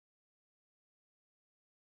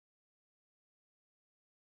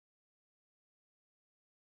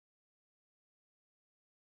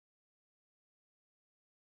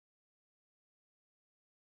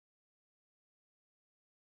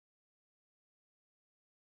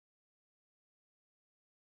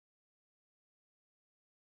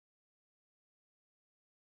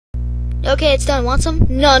Okay, it's done. Want some?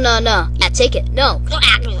 No, no, no. Yeah, take it. No.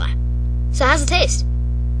 So how's it taste?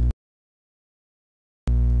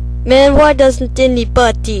 Man, why doesn't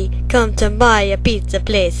anybody come to my pizza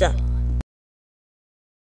place?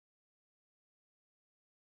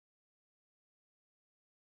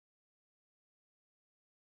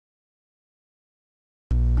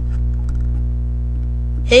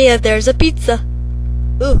 Hey, there's a pizza.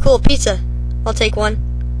 Ooh, cool pizza. I'll take one.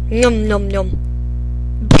 Yum, yum, yum.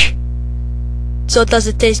 So does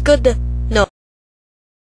it taste good? No.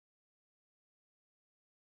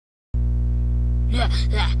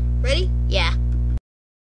 Ready? Yeah.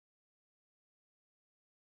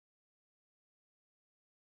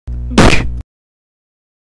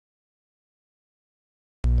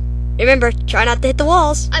 Remember, try not to hit the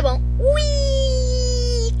walls. I won't.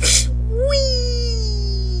 Whee!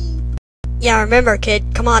 Whee! Yeah, remember,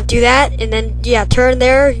 kid. Come on, do that, and then yeah, turn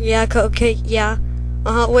there. Yeah, okay, yeah.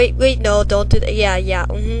 Wait, no, don't do that. Yeah, yeah.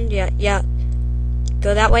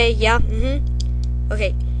 Go that way. Yeah,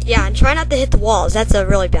 Okay, yeah, and try not to hit the walls. That's a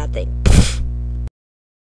really bad thing.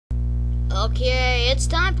 Okay, it's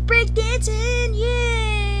time for breakdancing!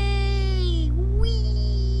 Yay!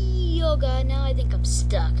 Whee! Oh god, now I think I'm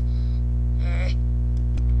stuck.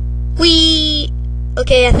 Wee.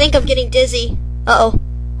 Okay, I think I'm getting dizzy. Uh-oh.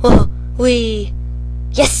 Wee.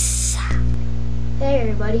 Yes! Hey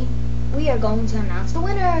everybody, we are going to announce the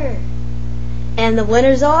winner! And the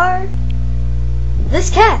winners are... this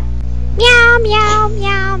cat! Meow, meow,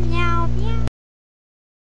 meow, meow, meow.